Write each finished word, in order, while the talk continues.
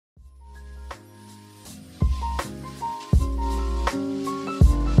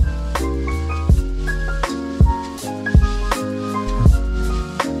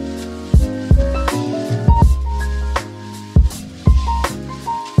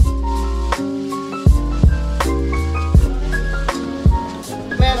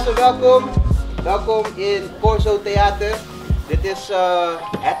welkom. Welkom in Corso Theater. Dit is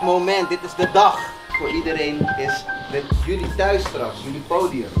het moment, dit is de dag voor iedereen. Is met jullie thuis straks, jullie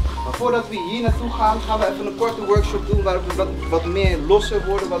podium. Maar voordat we hier naartoe gaan, gaan we even een korte workshop doen waar we wat meer losser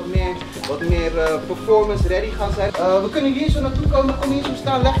worden, wat meer performance ready gaan zijn. We kunnen hier zo naartoe komen, kom hier zo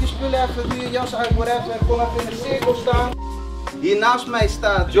staan, leg je spullen even, doe je jas uit, whatever, kom even in een cirkel staan. Hier naast mij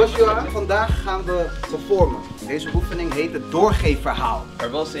staat Joshua. Vandaag gaan we performen. Deze oefening heet het doorgeefverhaal.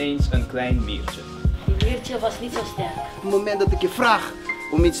 Er was eens een klein miertje. Die miertje was niet zo sterk. Op het moment dat ik je vraag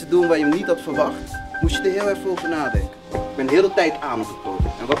om iets te doen waar je hem niet had verwacht, moest je er heel even over nadenken. Ik ben de hele tijd aan op het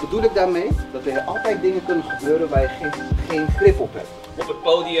podium. En wat bedoel ik daarmee? Dat er altijd dingen kunnen gebeuren waar je geen grip op hebt. Op het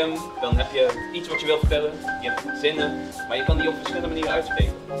podium dan heb je iets wat je wil vertellen, je hebt zinnen, maar je kan die op verschillende manieren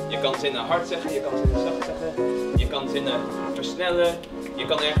uitspreken. Je kan zinnen hard zeggen, je kan zinnen zacht zeggen, je kan zinnen versnellen, je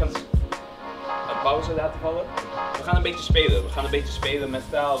kan ergens een pauze laten vallen. We gaan een beetje spelen, we gaan een beetje spelen met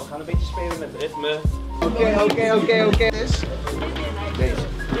taal, we gaan een beetje spelen met ritme. Oké. Deze.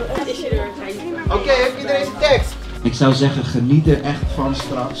 Oké, heeft iedereen zijn tekst? Ik zou zeggen, geniet er echt van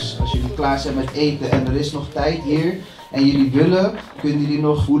straks. Als jullie klaar zijn met eten en er is nog tijd hier en jullie willen, kunnen jullie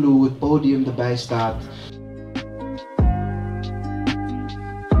nog voelen hoe het podium erbij staat.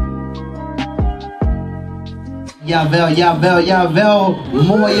 Jawel,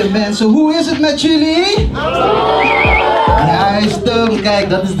 mooie mensen. Hoe is het met jullie? Juist hem, kijk,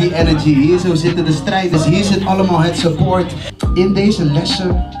 dat is die energy. Hier zo zitten de strijders, hier zit allemaal het support. In deze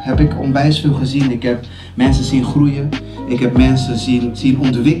lessen heb ik onwijs veel gezien. Ik heb mensen zien groeien, ik heb mensen zien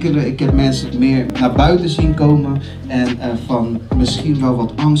ontwikkelen, ik heb mensen meer naar buiten zien komen. En van misschien wel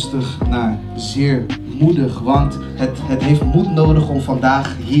wat angstig naar zeer moedig, want het heeft moed nodig om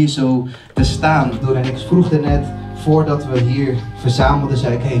vandaag hier zo te staan. En ik vroeg er net, voordat we hier verzamelden,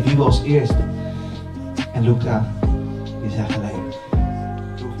 zei ik, hey, wie wil als eerste? En Luca, die zei gelijk,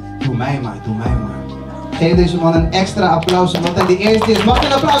 doe mij maar. Geef deze man een extra applaus omdat hij de eerste is. Mag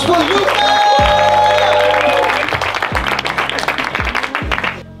een applaus voor Luca!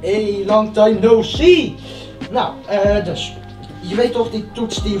 Hey, long time no see! Nou, dus, je weet toch die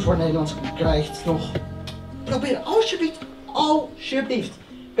toets die je voor Nederlands krijgt nog. Probeer alsjeblieft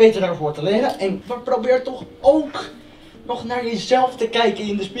beter daarvoor te leren. En probeer toch ook nog naar jezelf te kijken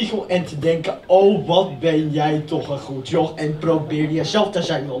in de spiegel en te denken, oh wat ben jij toch een goed joh. En probeer jezelf te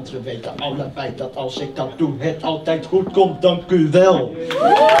zijn, want we weten allebei dat als ik dat doe het altijd goed komt, dank u wel.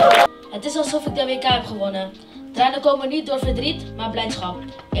 Het is alsof ik de WK heb gewonnen. Tranen komen niet door verdriet, maar blijdschap.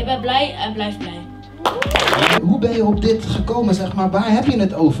 Ik ben blij en blijf blij. Hoe ben je op dit gekomen, zeg maar? Waar heb je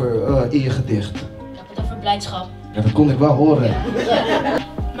het over in je gedicht? Ik heb het over blijdschap. Ja, dat kon ik wel horen.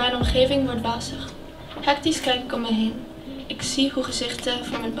 Mijn omgeving wordt wazig. Hectisch kijk ik om me heen. Ik zie hoe gezichten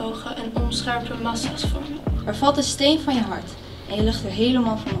voor mijn ogen en omscherpe massa's vormen. Er valt een steen van je hart en je ligt er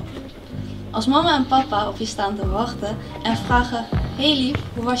helemaal vanaf. Als mama en papa op je staan te wachten en vragen, hey lief,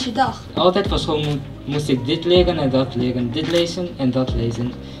 hoe was je dag? Altijd van school moest ik dit leren en dat leren, dit lezen en dat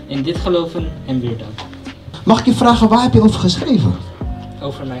lezen, in dit geloven en weer dat. Mag ik je vragen, waar heb je over geschreven?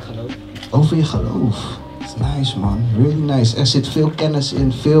 Over mijn geloof. Over je geloof. Nice man, really nice. Er zit veel kennis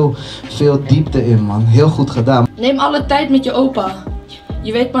in, veel diepte in man. Heel goed gedaan. Neem alle tijd met je opa.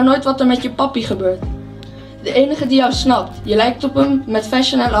 Je weet maar nooit wat er met je papi gebeurt. De enige die jou snapt. Je lijkt op hem met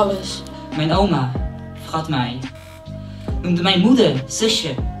fashion en alles. Mijn oma vergat mij. Noemde mijn moeder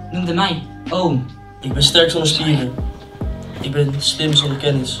zusje. Noemde mij oom. Ik ben sterk zonder spieren. Ik ben slim zonder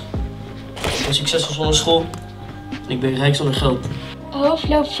kennis. Ik ben succesvol zonder school. En ik ben rijk zonder geld. Hoofd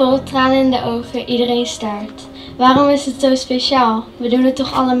loopt vol, tranen in de ogen, iedereen staart. Waarom is het zo speciaal? We doen het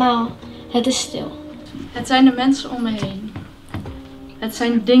toch allemaal? Het is stil. Het zijn de mensen om me heen. Het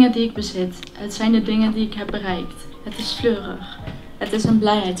zijn de dingen die ik bezit. Het zijn de dingen die ik heb bereikt. Het is fleurig. Het is een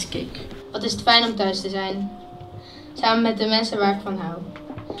blijheidskick. Wat is het fijn om thuis te zijn. Samen met de mensen waar ik van hou.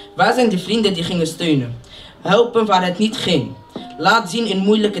 Waar zijn de vrienden die gingen steunen? Helpen waar het niet ging. Laat zien in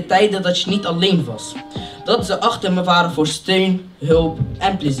moeilijke tijden dat je niet alleen was. Dat ze achter me waren voor steun, hulp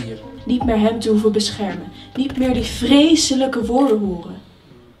en plezier. Niet meer hem te hoeven beschermen. Niet meer die vreselijke woorden horen.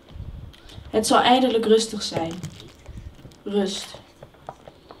 Het zal eindelijk rustig zijn. Rust.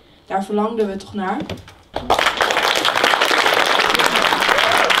 Daar verlangden we toch naar?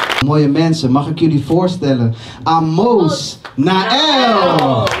 Mooie mensen, mag ik jullie voorstellen aan Moze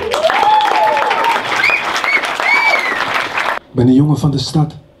Naél. Ik ben een jongen van de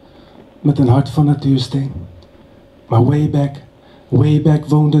stad, met een hart van natuursteen. Maar way back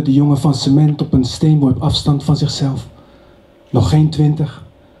woonde de jongen van cement op een steenworp afstand van zichzelf. Nog geen 20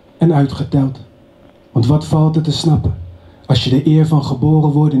 en uitgeteld. Want wat valt er te snappen, als je de eer van geboren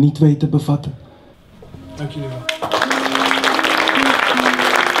worden niet weet te bevatten. Dank jullie wel.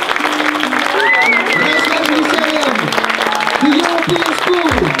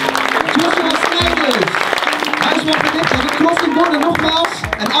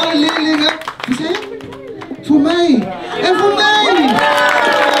 mij. En voor